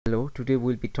Today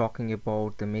we'll be talking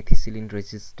about the methicillin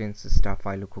resistant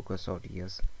Staphylococcus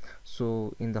aureus.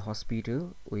 So in the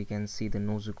hospital we can see the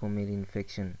nosocomial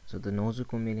infection. So the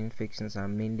nosocomial infections are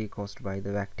mainly caused by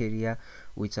the bacteria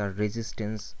which are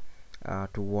resistant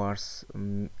towards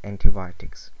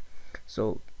antibiotics.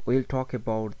 So we'll talk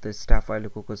about the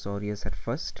Staphylococcus aureus at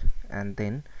first, and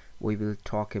then we will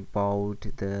talk about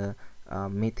the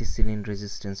methicillin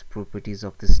resistance properties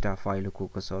of the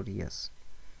Staphylococcus aureus.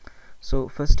 So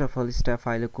first of all,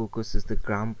 Staphylococcus is the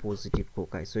gram-positive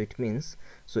cocci. So it means,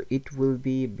 so it will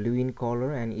be blue in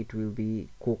color and it will be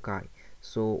cocci.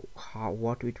 So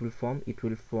what it will form? It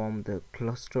will form the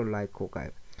cluster-like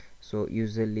cocci. So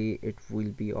usually it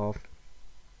will be of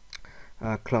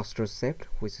cluster shaped,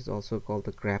 which is also called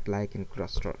the grape-like in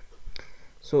cluster.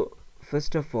 So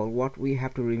first of all, what we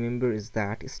have to remember is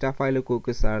that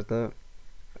Staphylococcus are the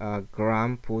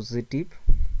gram-positive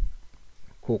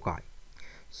cocci.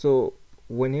 So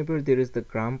whenever there is the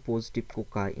gram-positive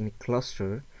cocci in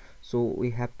cluster, so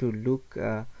we have to look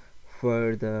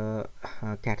for the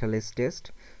catalase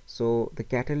test. So the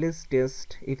catalase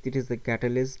test, if it is the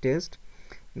catalase test,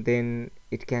 then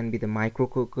it can be the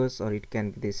micrococcus or it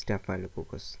can be the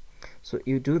staphylococcus. So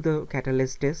you do the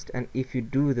catalase test, and if you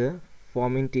do the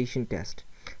fermentation test,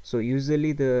 so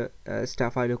usually the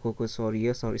staphylococcus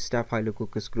aureus or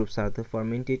staphylococcus groups are the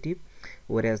fermentative,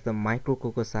 whereas the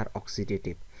micrococcus are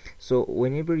oxidative. So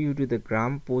whenever you do the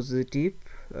gram positive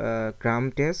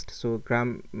gram test, so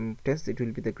gram test, it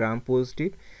will be the gram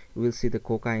positive, you will see the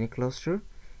cocci in cluster.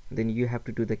 Then you have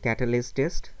to do the catalase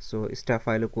test, so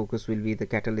staphylococcus will be the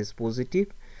catalase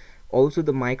positive, also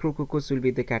the micrococcus will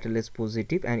be the catalase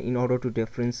positive. And in order to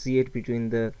differentiate between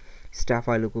the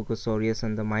staphylococcus aureus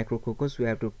and the micrococcus, we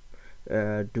have to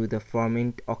do the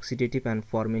oxidative and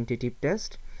fermentative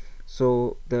test.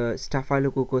 So the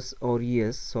staphylococcus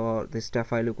aureus or the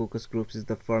staphylococcus groups is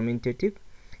the fermentative,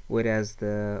 whereas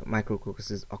the micrococcus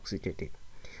is oxidative.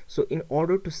 So in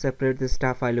order to separate the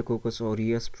staphylococcus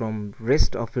aureus from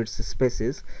rest of its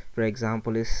species, for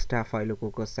example is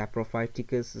staphylococcus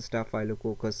saprophyticus,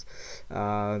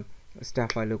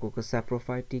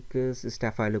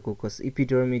 staphylococcus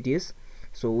epidermidis,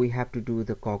 so we have to do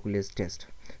the coagulase test.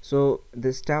 So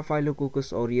the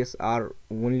staphylococcus aureus are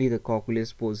only the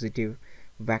coagulase positive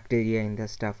bacteria in the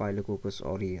staphylococcus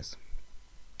aureus.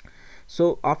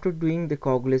 So after doing the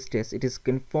coagulase test, it is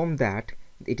confirmed that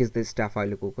it is the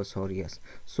staphylococcus aureus.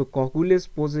 So coagulase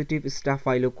positive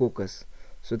staphylococcus,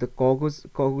 so the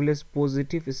coagulase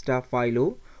positive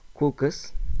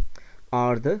staphylococcus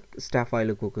are the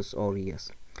staphylococcus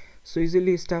aureus. So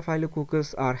usually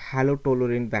staphylococcus are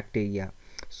halotolerant bacteria.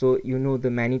 So you know the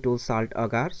mannitol salt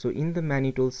agar. So in the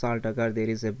mannitol salt agar there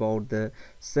is about the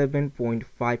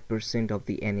 7.5% of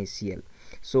the NaCl.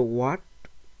 So what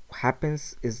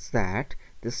happens is that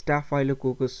the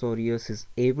staphylococcus aureus is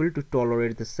able to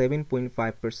tolerate the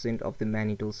 7.5% of the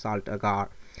mannitol salt agar,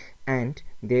 and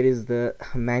there is the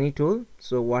mannitol.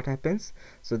 So what happens?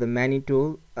 So the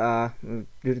mannitol,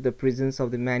 due to the presence of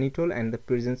the mannitol and the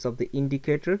presence of the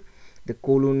indicator, the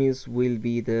colonies will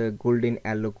be the golden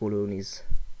allo colonies.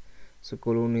 So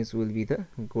colonies will be the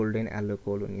golden allo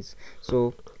colonies.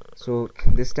 So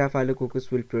the staphylococcus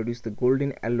will produce the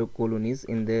golden allo colonies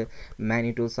in the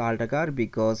mannitol salt agar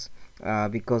because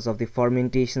of the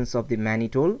fermentations of the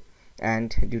mannitol,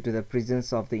 and due to the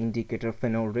presence of the indicator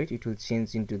phenol rate, it will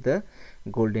change into the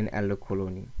golden allo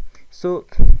colony. So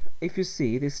if you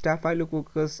see, the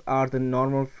staphylococcus are the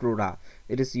normal flora.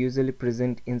 It is usually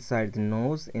present inside the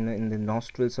nose, in the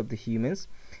nostrils of the humans,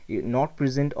 not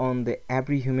present on the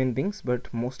every human beings, but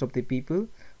most of the people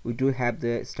we do have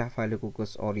the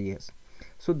staphylococcus aureus.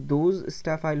 So those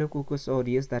staphylococcus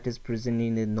aureus that is present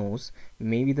in the nose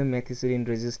may be the methicillin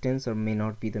resistance or may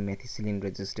not be the methicillin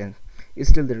resistant.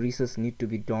 Still the research need to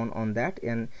be done on that,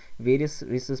 and various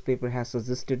research paper has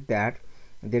suggested that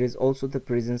there is also the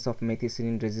presence of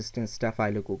methicillin resistant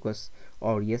staphylococcus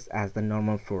aureus as the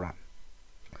normal flora.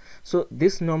 So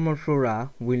this normal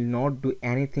flora will not do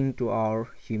anything to our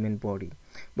human body,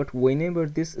 but whenever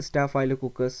this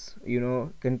staphylococcus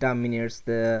contaminates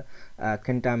the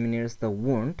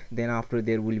wound, then after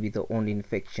there will be the wound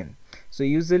infection. So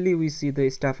usually we see the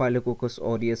staphylococcus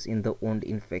aureus in the wound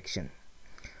infection.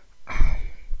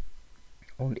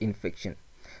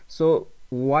 So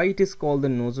why it is called the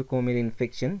nosocomial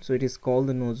infection? So it is called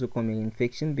the nosocomial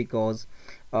infection because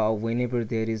whenever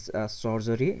there is a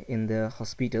surgery in the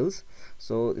hospitals,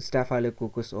 so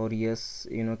staphylococcus aureus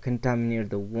contaminate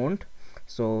the wound,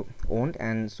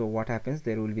 and so what happens,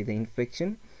 there will be the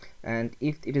infection. And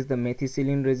if it is the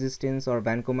methicillin resistance or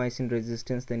vancomycin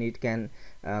resistance, then it can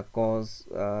cause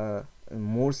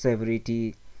more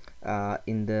severity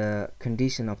in the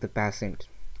condition of the patient.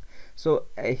 So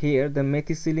here the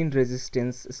methicillin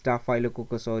resistant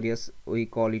Staphylococcus aureus, we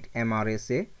call it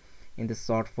MRSA in the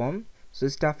short form. So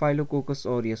Staphylococcus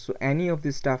aureus, so any of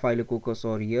the Staphylococcus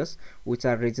aureus which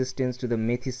are resistant to the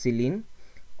methicillin,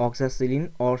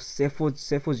 oxacillin or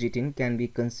cefoxitin can be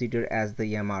considered as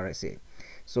the MRSA.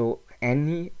 So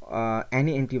any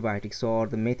antibiotics or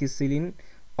the methicillin,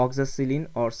 oxacillin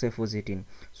or cefoxitin,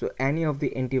 so any of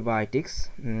the antibiotics,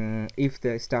 if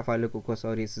the Staphylococcus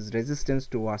aureus is resistant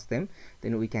towards them,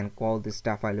 then we can call the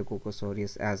Staphylococcus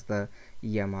aureus as the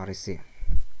MRSA.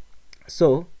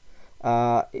 So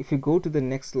if you go to the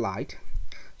next slide,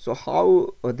 so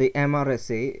how the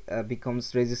MRSA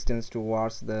becomes resistant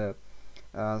towards the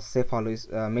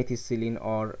methicillin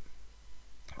or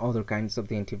other kinds of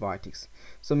the antibiotics.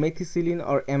 So methicillin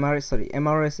or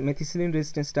methicillin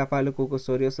resistant Staphylococcus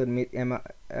aureus or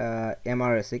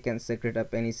MRSA can secrete a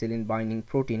penicillin binding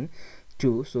protein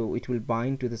too, so it will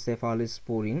bind to the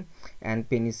cephalosporin and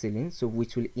penicillin, so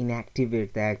which will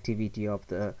inactivate the activity of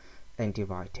the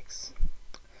antibiotics.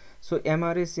 So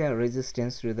MRSA are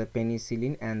resistant to the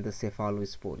penicillin and the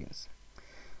cephalosporins.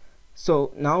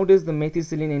 So nowadays the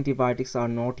methicillin antibiotics are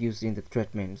not used in the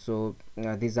treatment. So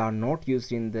these are not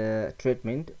used in the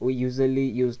treatment. We usually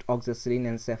used oxacillin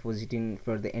and cefoxitin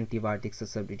for the antibiotic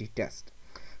susceptibility test.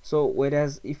 So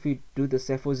whereas if we do the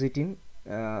cefoxitin,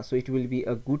 so it will be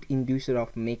a good inducer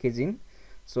of macagin.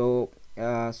 So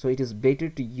so it is better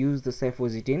to use the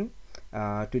cefoxitin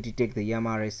to detect the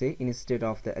MRSA instead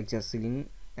of the oxacillin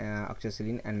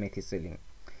and methicillin.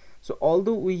 So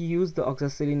although we use the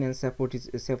oxacillin and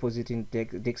cefoxitin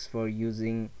decks for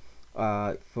using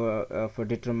for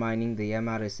determining the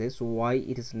MRSA, so why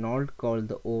it is not called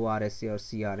the ORSA or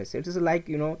CRSA? It is like,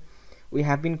 you know, we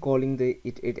have been calling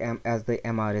it as the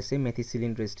MRSA,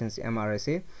 methicillin resistant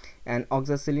MRSA, and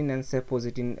oxacillin and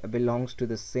cefoxitin belongs to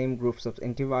the same groups of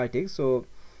antibiotics. So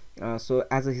so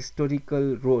as a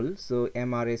historical role, so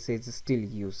MRSA is still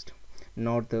used,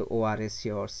 not the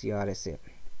ORSA or CRSA.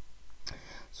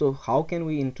 So how can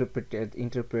we interpret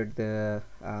the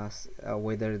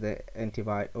whether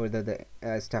the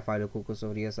Staphylococcus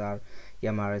aureus are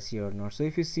MRSA or not? So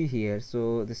if you see here,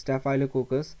 so the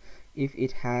Staphylococcus, if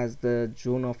it has the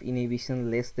zone of inhibition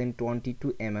less than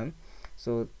 22 mm,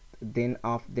 so then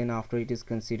after it is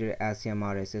considered as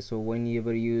MRSA. So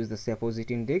whenever you use the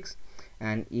cefoxitin index,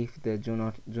 and if the zone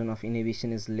of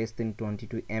inhibition is less than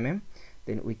 22 mm,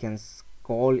 then we can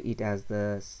call it as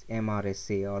the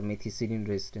MRSA or methicillin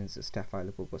resistant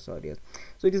Staphylococcus aureus.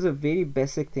 So it is a very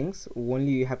basic things.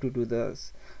 Only you have to do the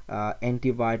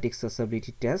antibiotic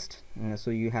susceptibility test.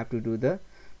 So you have to do the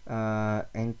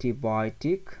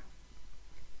antibiotic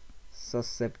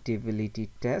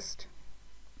susceptibility test.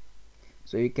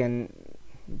 So you can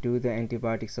do the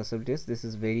antibiotic susceptibility test. This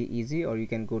is very easy, or you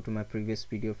can go to my previous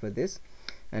video for this.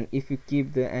 And if you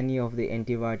keep any of the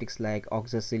antibiotics like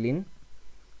oxacillin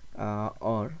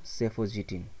or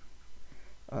cefoxitin,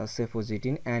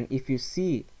 and if you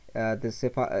see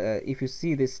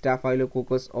the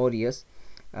Staphylococcus aureus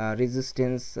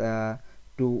resistance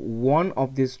to one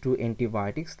of these two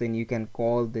antibiotics, then you can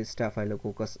call the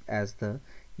Staphylococcus as the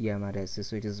MRSA.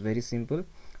 So it is very simple.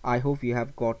 I hope you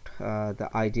have got the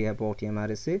idea about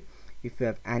MRSA. If you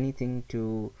have anything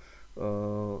to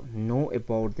know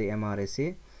about the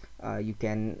MRSA, you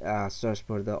can search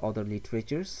for the other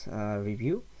literatures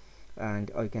review,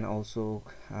 and you can also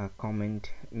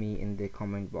comment me in the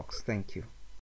comment box. Thank you.